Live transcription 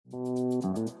Hello,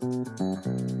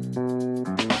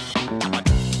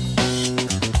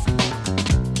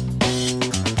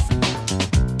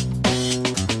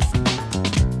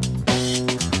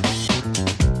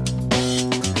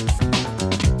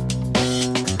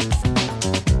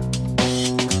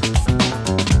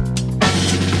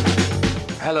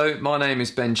 my name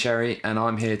is Ben Cherry and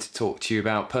I'm here to talk to you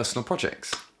about personal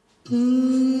projects.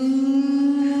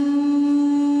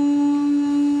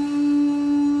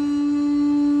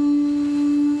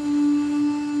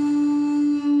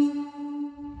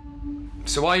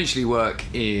 So I usually work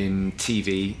in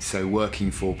TV, so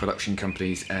working for production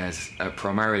companies as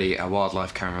primarily a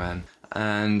wildlife cameraman.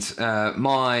 And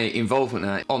my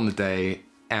involvement on the day,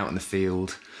 out in the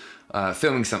field,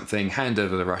 filming something, hand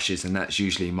over the rushes, and that's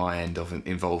usually my end of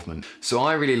involvement. So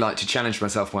I really like to challenge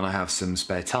myself when I have some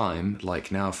spare time,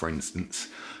 like now for instance,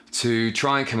 to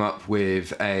try and come up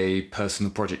with a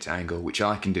personal project angle which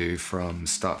I can do from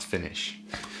start to finish.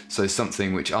 So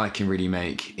something which I can really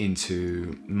make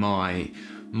into my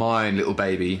little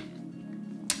baby,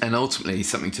 and ultimately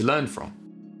something to learn from.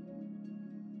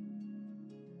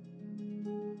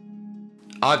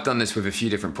 I've done this with a few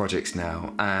different projects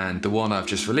now, and the one I've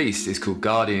just released is called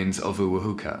Guardians of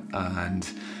Uwahuka, and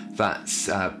that's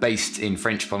based in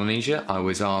French Polynesia. I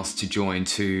was asked to join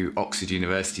two Oxford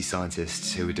University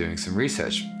scientists who were doing some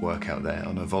research work out there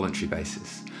on a voluntary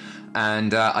basis.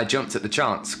 And I jumped at the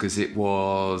chance because it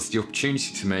was the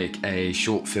opportunity to make a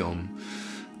short film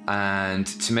and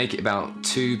to make it about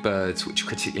two birds which are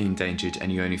critically endangered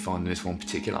and you only find on this one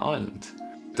particular island.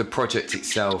 The project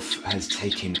itself has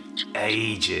taken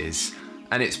ages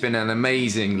and it's been an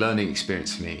amazing learning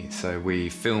experience for me. So we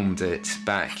filmed it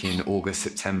back in August,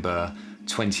 September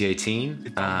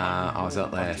 2018. I was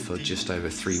out there for just over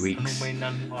 3 weeks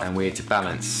and we had to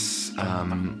balance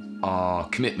our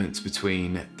commitments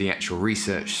between the actual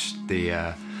research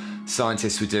the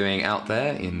scientists were doing out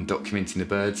there in documenting the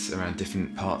birds around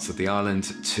different parts of the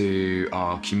island to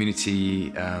our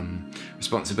community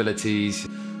responsibilities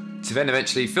to then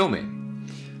eventually filming.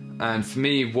 And for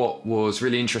me, what was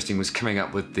really interesting was coming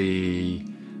up with the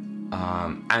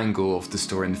angle of the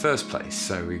story in the first place.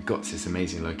 So we got to this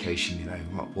amazing location, you know,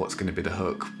 what's going to be the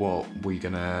hook,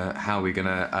 how are we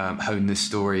gonna hone this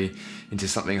story into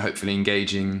something hopefully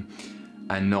engaging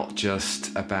and not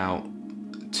just about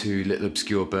two little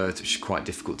obscure birds, which are quite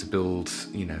difficult to build,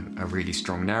 you know, a really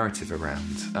strong narrative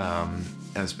around.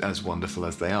 As wonderful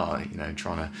as they are, you know,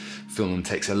 trying to film them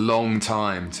takes a long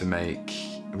time to make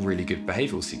a really good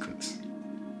behavioural sequence.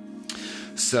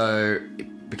 So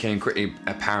it became quickly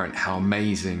apparent how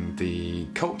amazing the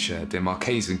culture, the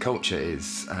Marquesan culture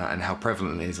is, and how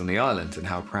prevalent it is on the island and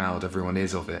how proud everyone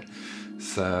is of it.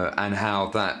 So, and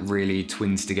how that really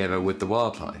twins together with the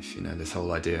wildlife, you know, this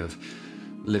whole idea of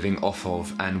living off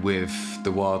of and with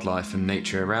the wildlife and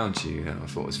nature around you, I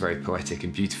thought was very poetic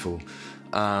and beautiful.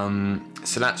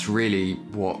 So that's really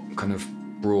what kind of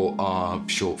brought our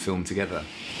short film together.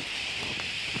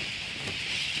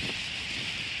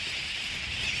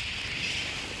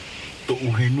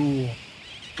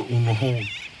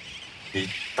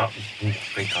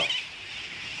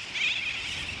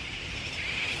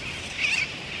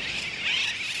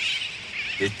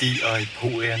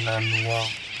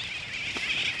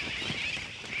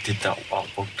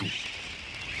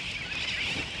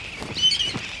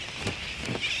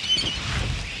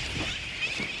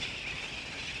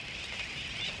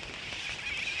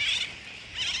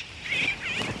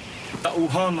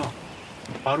 Uhana,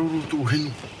 paruru tu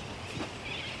hinu.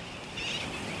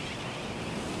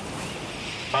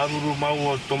 Paruru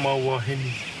maua to maua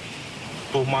hinu.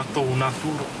 Tomato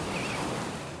naturo.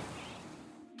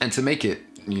 And to make it,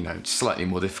 you know, slightly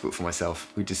more difficult for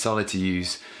myself, we decided to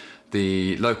use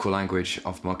the local language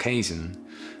of Marquesan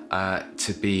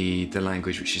to be the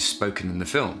language which is spoken in the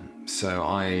film. So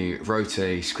I wrote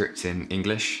a script in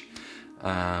English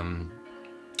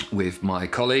with my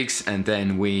colleagues, and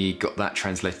then we got that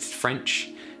translated to French,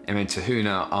 and then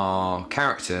Tahuna, our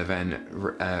character, then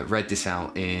read this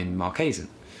out in Marquesan.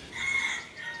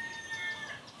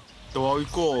 So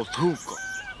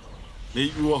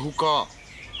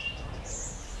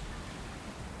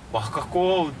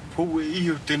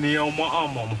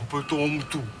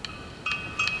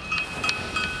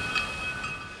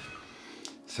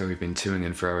we've been toing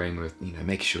and froing with, you know,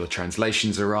 making sure the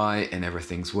translations are right and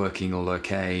everything's working all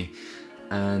okay.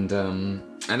 And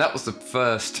that was the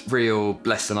first real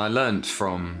lesson I learned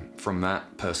from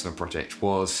that personal project,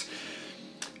 was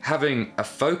having a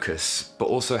focus, but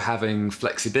also having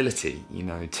flexibility, you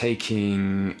know,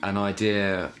 taking an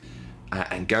idea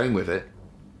and going with it,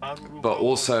 but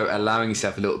also allowing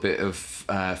yourself a little bit of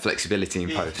flexibility in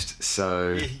post.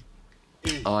 So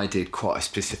I did quite a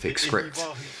specific script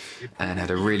and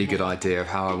had a really good idea of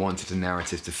how I wanted the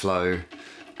narrative to flow,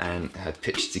 and had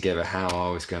pitched together how I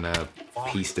was going to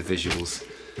piece the visuals.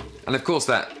 And of course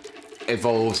that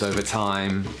evolves over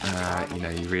time. You know,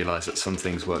 you realise that some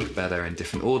things work better in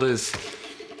different orders.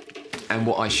 And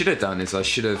what I should have done is I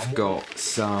should have got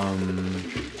some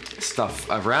stuff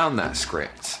around that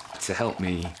script to help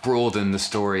me broaden the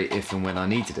story if and when I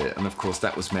needed it. And of course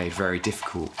that was made very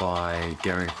difficult by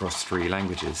going across 3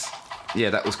 languages. Yeah,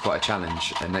 that was quite a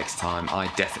challenge, and next time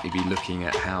I'd definitely be looking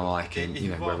at how I can, you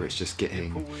know, whether it's just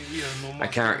getting a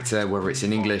character, whether it's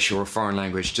in English or a foreign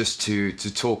language, just to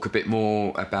talk a bit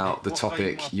more about the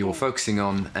topic you're focusing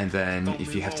on, and then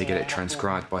if you have to get it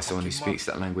transcribed by someone who speaks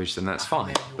that language, then that's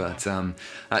fine. But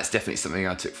that's definitely something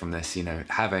I took from this, you know,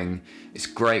 it's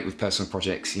great with personal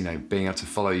projects, you know, being able to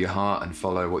follow your heart and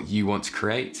follow what you want to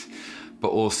create. But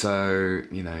also,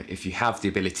 you know, if you have the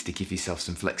ability to give yourself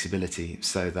some flexibility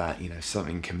so that, you know,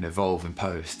 something can evolve in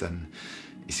post, then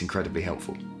it's incredibly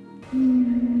helpful.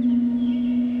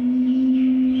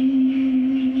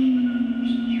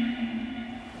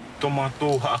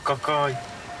 Tomato hakakai.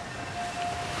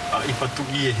 A ipatu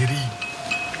I hiri.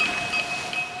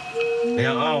 E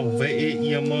ao ve e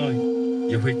ia mai.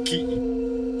 Yo he ki.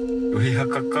 Yo he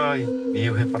hakakai. Me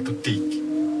yo he patutiki.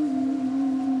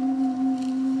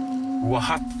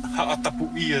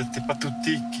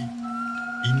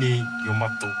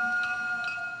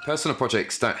 Personal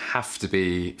projects don't have to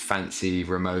be fancy,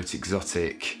 remote,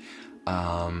 exotic,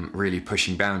 really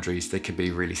pushing boundaries. They can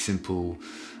be really simple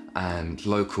and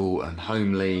local and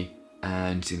homely,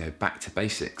 and, you know, back to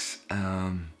basics.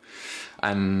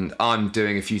 And I'm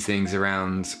doing a few things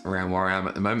around where I am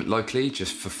at the moment locally,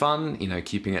 just for fun, you know,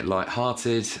 keeping it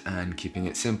light-hearted and keeping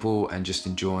it simple, and just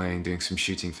enjoying doing some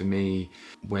shooting for me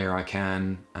where I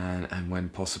can and when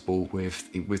possible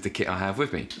with the kit I have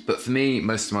with me. But for me,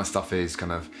 most of my stuff is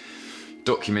kind of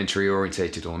documentary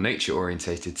orientated or nature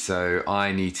orientated, so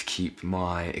I need to keep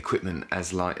my equipment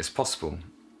as light as possible.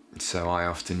 So I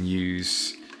often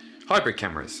use hybrid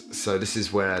cameras. So this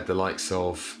is where the likes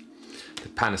of the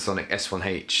Panasonic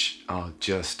S1H are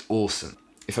just awesome.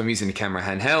 If I'm using the camera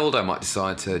handheld, I might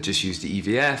decide to just use the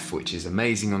EVF, which is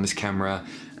amazing on this camera,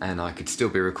 and I could still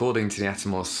be recording to the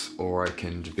Atomos, or I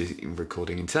can be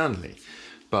recording internally.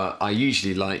 But I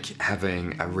usually like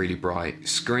having a really bright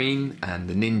screen, and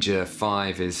the Ninja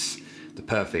 5 is the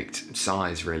perfect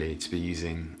size really to be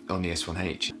using on the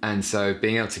S1H. And so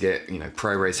being able to get, you know,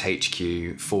 ProRes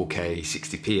HQ 4K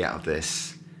 60p out of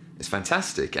this, it's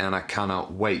fantastic, and I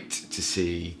cannot wait to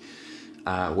see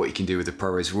what you can do with the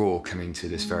ProRes RAW coming to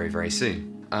this very, very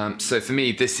soon. So for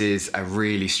me, this is a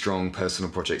really strong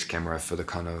personal projects camera for the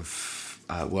kind of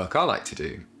work I like to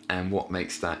do. And what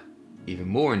makes that even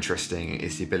more interesting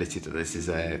is the ability that this is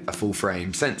a full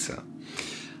frame sensor.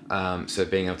 So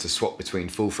being able to swap between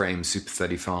full frame Super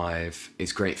 35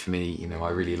 is great for me. You know,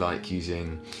 I really like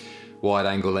using wide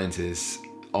angle lenses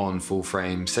on full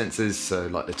frame sensors, so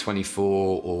like the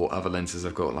 24 or other lenses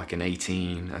I've got, like an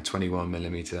 18, a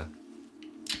 21mm,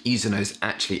 using those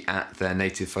actually at their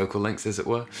native focal lengths, as it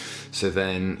were. So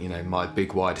then, you know, my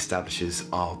big wide establishers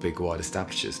are big wide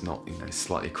establishers, not, you know,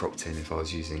 slightly cropped in if I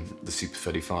was using the Super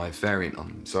 35 variant on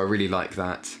them. So I really like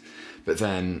that. But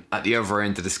then at the other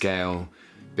end of the scale,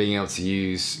 being able to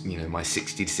use, you know, my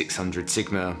 60 to 600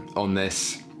 Sigma on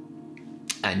this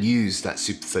and use that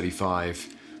Super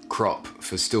 35 crop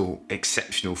for still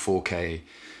exceptional 4K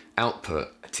output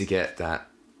to get that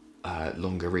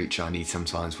longer reach I need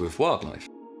sometimes with wildlife.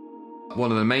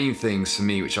 One of the main things for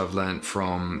me which I've learned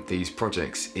from these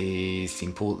projects is the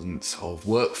importance of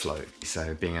workflow.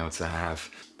 So being able to have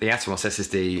the Atomos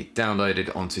SSD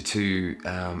downloaded onto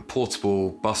 2 portable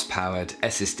bus-powered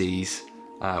SSDs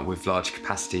with large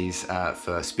capacities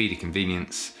for speedy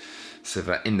convenience, so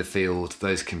that in the field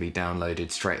those can be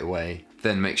downloaded straight away.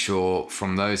 Then make sure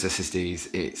from those SSDs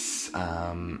it's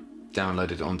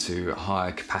downloaded onto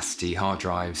higher capacity hard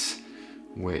drives,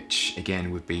 which again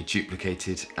would be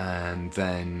duplicated, and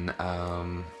then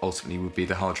ultimately would be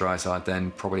the hard drives I'd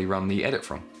then probably run the edit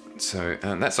from. So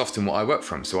that's often what I work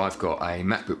from. So I've got a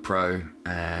MacBook Pro,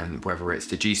 and whether it's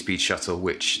the G-Speed shuttle,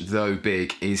 which though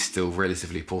big is still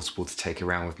relatively portable to take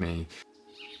around with me.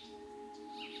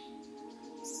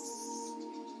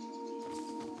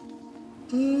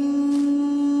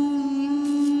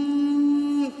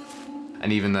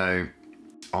 And even though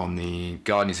on the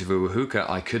Guardians of Uwahuka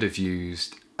I could have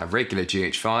used a regular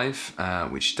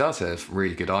GH5, which does have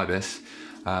really good IBIS,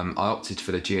 I opted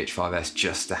for the GH5S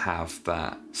just to have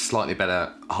that slightly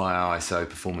better higher ISO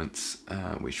performance,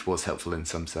 which was helpful in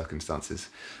some circumstances.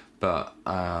 But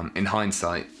in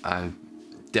hindsight, I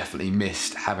definitely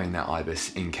missed having that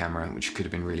IBIS in camera, which could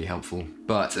have been really helpful.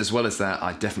 But as well as that,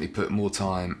 I definitely put more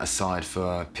time aside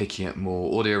for picking up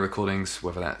more audio recordings,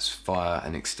 whether that's via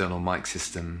an external mic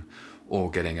system or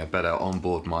getting a better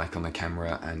onboard mic on the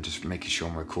camera and just making sure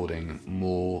I'm recording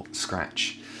more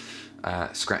scratch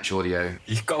audio.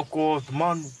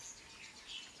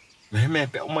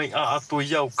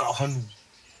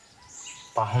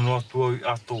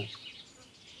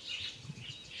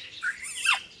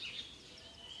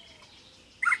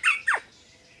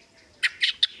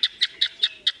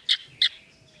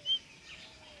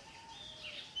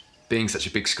 Being such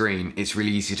a big screen, it's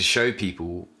really easy to show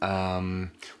people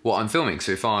what I'm filming.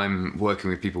 So if I'm working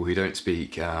with people who don't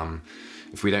speak,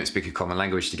 if we don't speak a common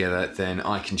language together, then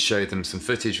I can show them some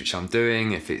footage which I'm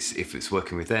doing, if it's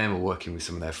working with them or working with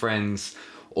some of their friends,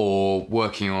 or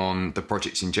working on the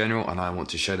project in general, and I want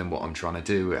to show them what I'm trying to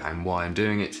do and why I'm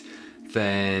doing it.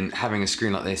 Then having a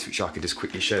screen like this, which I could just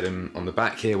quickly show them on the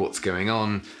back here what's going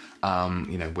on,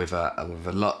 you know, with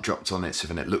a LUT dropped on it, so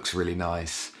then it looks really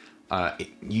nice. It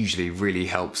usually really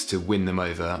helps to win them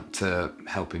over to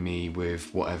helping me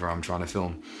with whatever I'm trying to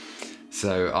film.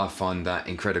 So I find that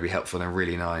incredibly helpful and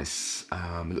really nice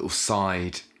little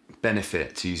side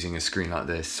benefit to using a screen like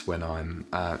this when I'm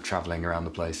traveling around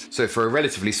the place. So for a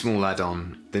relatively small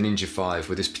add-on, the Ninja 5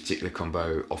 with this particular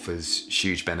combo offers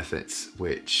huge benefits,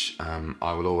 which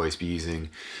I will always be using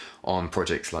on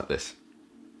projects like this.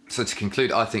 So to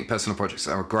conclude, I think personal projects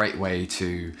are a great way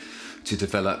to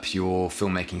develop your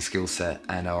filmmaking skill set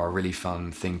and are a really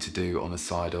fun thing to do on the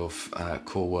side of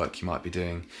core work you might be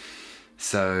doing.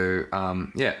 So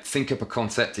yeah, think up a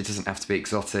concept. It doesn't have to be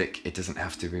exotic, it doesn't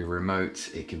have to be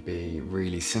remote, it can be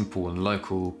really simple and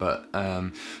local, but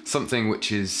something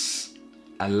which is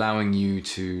allowing you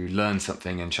to learn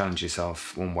something and challenge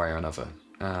yourself one way or another.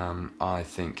 I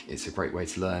think it's a great way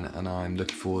to learn, and I'm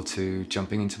looking forward to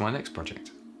jumping into my next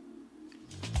project.